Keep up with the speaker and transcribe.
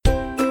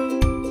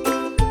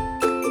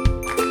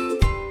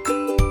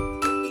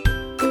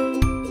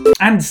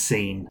and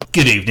scene.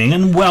 Good evening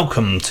and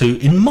welcome to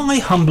In My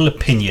Humble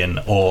Opinion,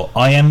 or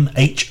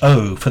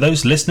IMHO, for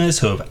those listeners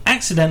who have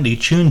accidentally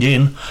tuned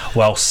in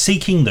while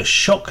seeking the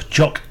shock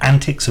jock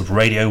antics of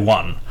Radio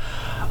 1.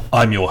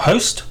 I'm your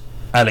host,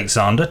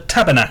 Alexander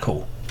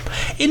Tabernacle.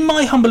 In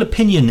My Humble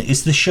Opinion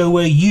is the show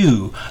where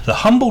you, the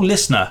humble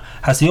listener,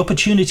 has the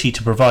opportunity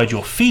to provide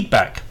your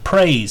feedback,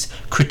 praise,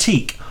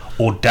 critique,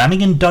 or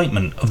damning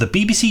indictment of the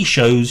BBC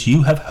shows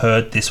you have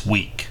heard this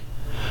week.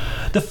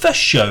 The first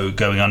show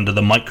going under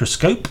the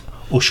microscope,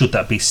 or should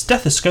that be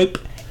stethoscope,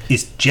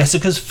 is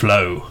Jessica's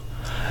Flow,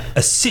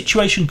 a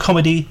situation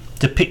comedy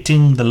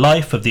depicting the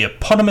life of the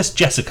eponymous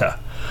Jessica,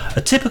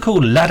 a typical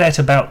ladette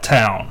about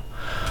town.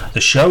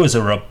 The show is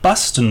a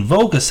robust and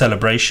vulgar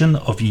celebration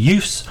of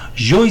youth's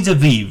joie de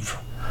vivre.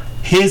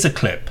 Here's a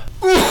clip.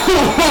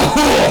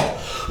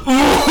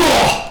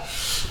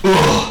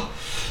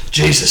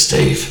 Jesus,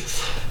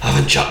 Steve. I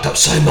haven't chucked up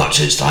so much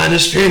since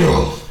Diana's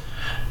funeral.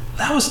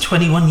 That was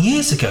 21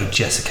 years ago,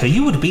 Jessica.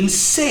 You would have been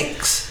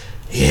 6.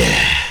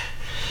 Yeah.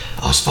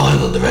 I was fine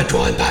on the red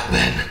wine back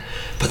then,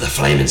 but the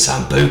flaming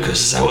sambucas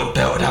as though it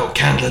belted out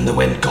candle in the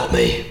wind got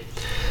me.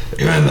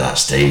 You remember that,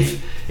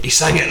 Steve? He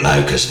sang it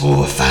low because of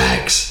all the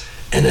fags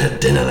in a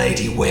dinner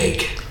lady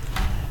wig.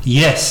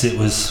 Yes, it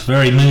was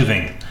very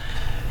moving.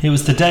 It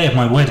was the day of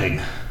my wedding.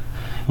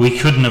 We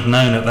couldn't have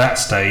known at that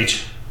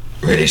stage.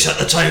 Really set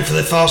the tone for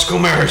the farcical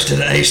marriage, did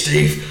it, eh,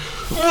 Steve?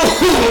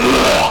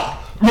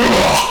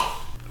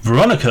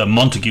 Veronica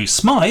Montague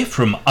Smythe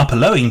from Upper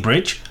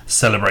Lowingbridge,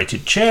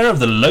 celebrated chair of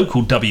the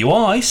local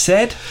WI,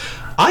 said,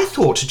 I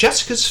thought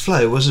Jessica's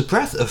Flow was a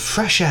breath of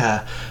fresh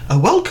air, a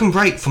welcome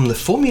break from the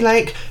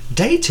formulaic,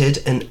 dated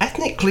and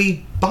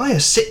ethnically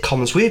biased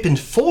sitcoms we have been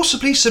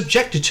forcibly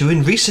subjected to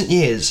in recent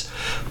years.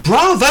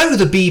 Bravo,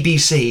 the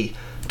BBC!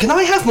 Can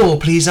I have more,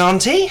 please,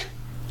 Auntie?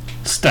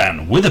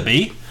 Stan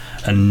Witherby,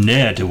 a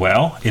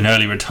ne'er-do-well in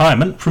early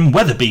retirement from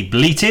Wetherby,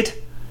 bleated,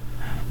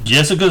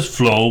 Jessica's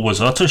Flow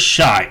was utter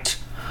shite.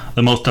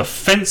 The most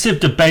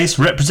offensive, debased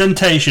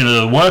representation of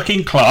the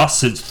working class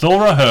since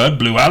Thora Hird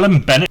blew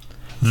Alan Bennett.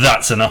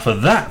 That's enough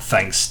of that,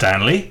 thanks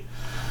Stanley.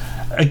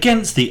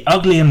 Against the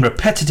ugly and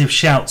repetitive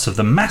shouts of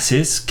the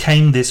masses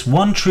came this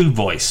one true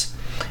voice,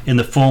 in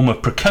the form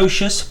of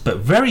precocious but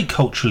very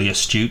culturally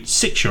astute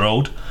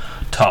 6-year-old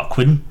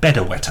Tarquin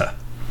Beddawetter,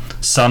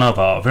 son of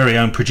our very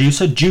own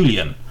producer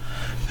Julian,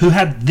 who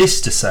had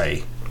this to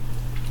say.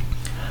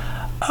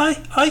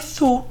 I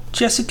thought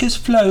Jessica's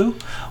Flow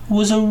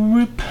was a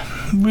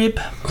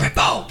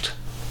ribald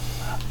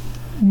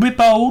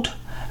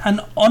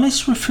and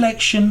honest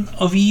reflection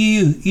of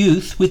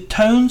youth with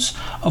tones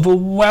of a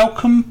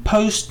welcome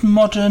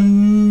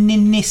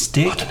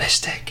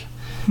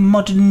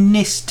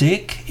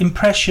postmodernistic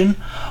impression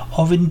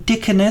of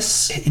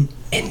indigenous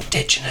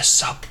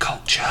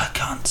subculture. I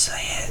can't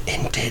say it.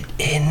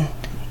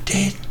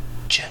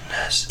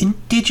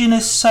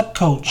 Indigenous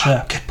subculture.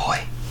 Oh, good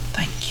boy.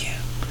 Thank you.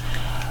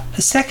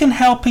 A second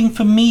helping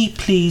for me,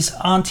 please,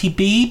 Auntie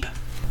Beeb.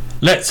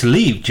 Let's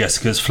leave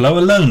Jessica's Flow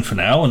alone for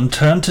now and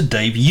turn to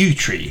Dave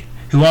Utree,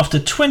 who after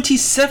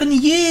 27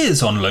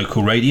 years on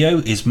local radio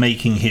is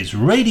making his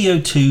Radio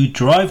 2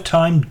 drive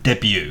time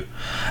debut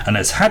and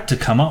has had to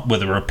come up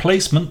with a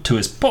replacement to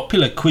his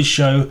popular quiz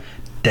show,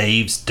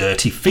 Dave's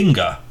Dirty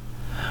Finger.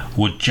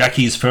 Would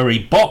Jackie's furry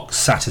box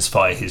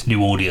satisfy his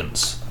new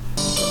audience?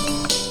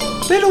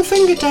 Little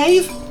finger,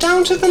 Dave.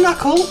 Down to the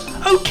knuckle.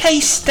 Okay,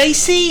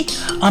 Stacey.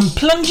 I'm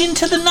plunging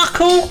to the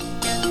knuckle.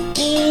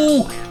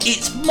 Ooh,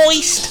 it's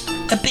moist,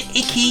 a bit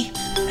icky,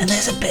 and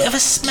there's a bit of a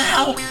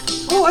smell.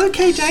 Oh,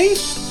 okay, Dave.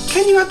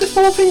 Can you add the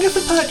forefinger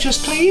for purchase,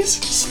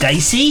 please?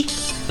 Stacey,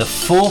 the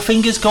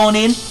forefinger's gone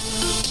in.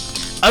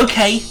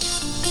 Okay,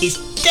 it's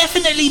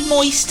definitely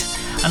moist,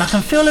 and I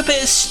can feel a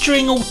bit of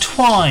string or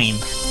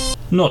twine.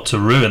 Not to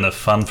ruin the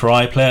fun for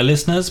iPlayer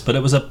listeners, but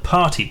it was a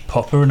party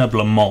popper and a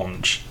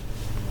blancmange.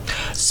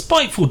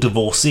 Spiteful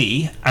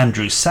divorcee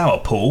Andrew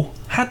Sourpool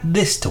had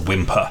this to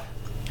whimper.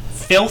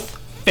 Filth,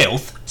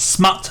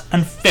 smut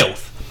and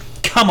filth.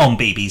 Come on,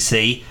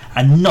 BBC,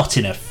 and not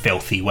in a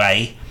filthy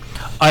way.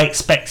 I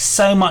expect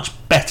so much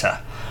better.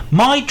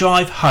 My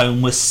drive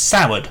home was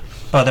soured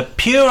by the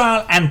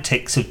puerile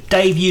antics of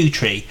Dave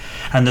Utree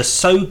and the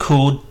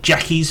so-called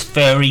Jackie's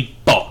furry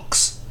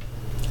box.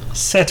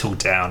 Settle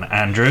down,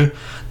 Andrew.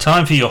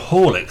 Time for your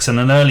Horlicks and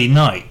an early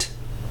night.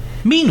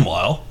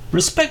 Meanwhile,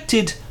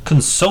 respected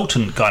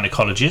consultant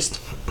gynecologist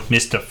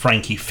Mr.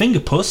 Frankie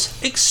Fingerpuss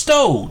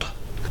extolled.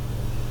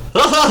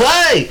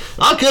 Oh, hey!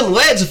 I couldn't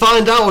wait to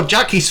find out what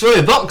Jackie's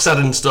furry box had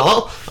in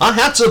store. I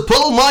had to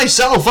pull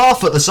myself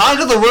off at the side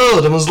of the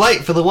road and was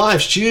late for the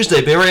wife's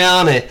Tuesday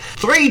biryani.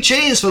 3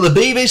 cheers for the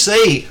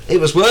BBC.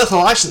 It was worth a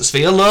licence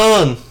fee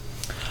alone.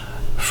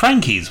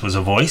 Frankie's was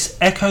a voice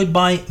echoed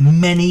by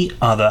many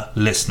other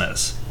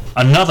listeners.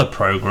 Another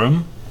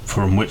programme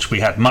from which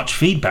we had much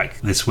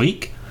feedback this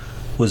week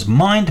was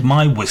Mind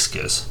My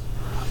Whiskers,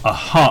 a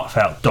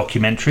heartfelt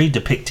documentary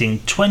depicting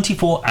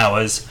 24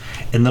 hours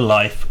in the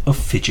life of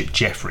Fidget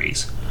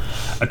Jeffries,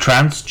 a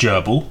trans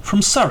gerbil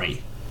from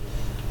Surrey.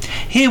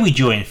 Here we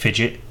join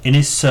Fidget in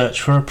his search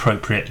for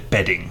appropriate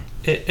bedding.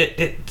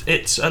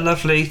 It's a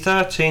lovely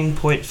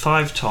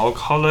 13.5 tog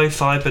hollow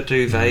fibre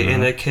duvet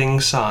in a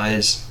king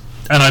size.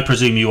 And I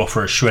presume you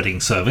offer a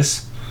shredding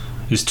service?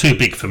 It's too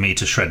big for me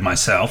to shred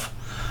myself.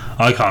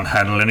 I can't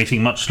handle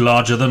anything much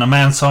larger than a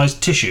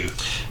man-sized tissue.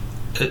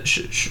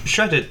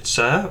 Shredded,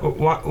 sir?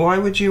 Why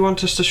would you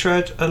want us to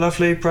shred a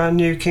lovely brand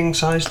new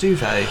king-size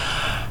duvet?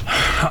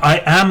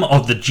 I am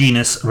of the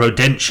genus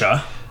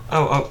Rodentia.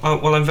 Oh,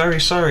 well, I'm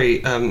very sorry,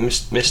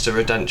 Mr.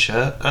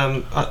 Rodentia.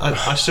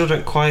 I still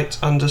don't quite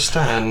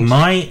understand.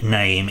 My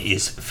name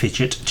is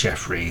Fidget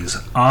Jeffries.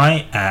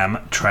 I am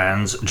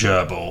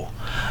transgerbil.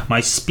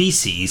 My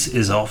species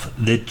is of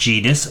the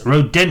genus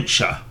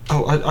Rodentia.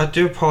 Oh, I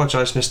do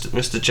apologise,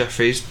 Mr.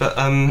 Jeffries, but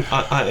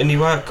I only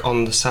work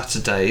on the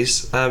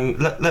Saturdays.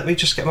 Let me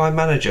just get my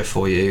manager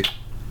for you.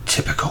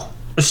 Typical.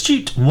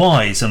 Astute,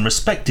 wise and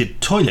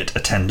respected toilet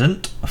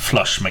attendant,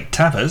 Flush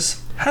McTavish,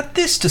 had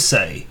this to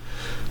say.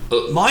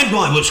 Mind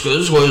My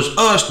Whiskers was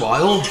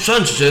erstwhile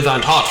sensitive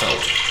and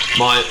heartfelt.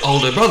 My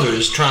older brother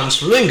is trans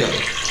flamingo,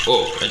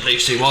 or at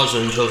least he was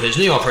until his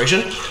knee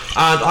operation, and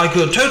I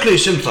could totally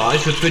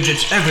sympathise with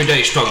Fidget's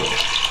everyday struggle.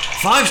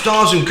 5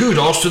 stars and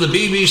kudos to the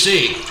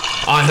BBC.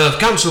 I have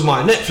cancelled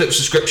my Netflix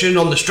subscription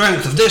on the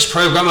strength of this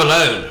programme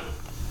alone.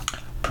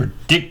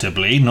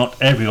 Predictably,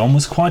 not everyone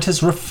was quite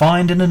as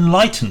refined and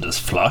enlightened as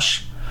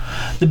Flush.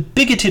 The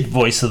bigoted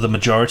voice of the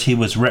majority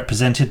was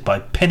represented by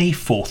Penny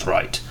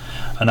Forthright,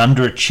 an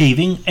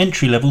underachieving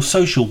entry-level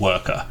social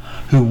worker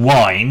who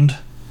whined,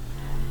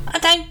 I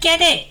don't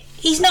get it.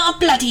 He's not a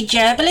bloody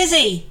gerbil, is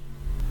he?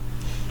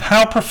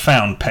 How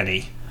profound,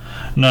 Penny.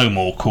 No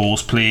more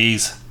calls,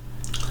 please.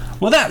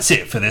 Well, that's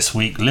it for this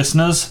week,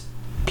 listeners.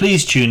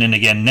 Please tune in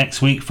again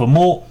next week for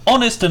more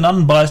honest and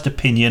unbiased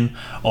opinion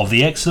of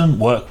the excellent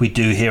work we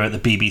do here at the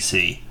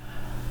BBC.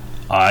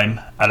 I'm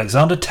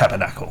Alexander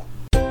Tabernacle.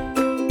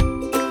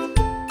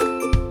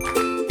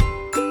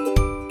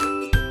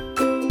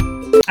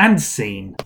 And scene.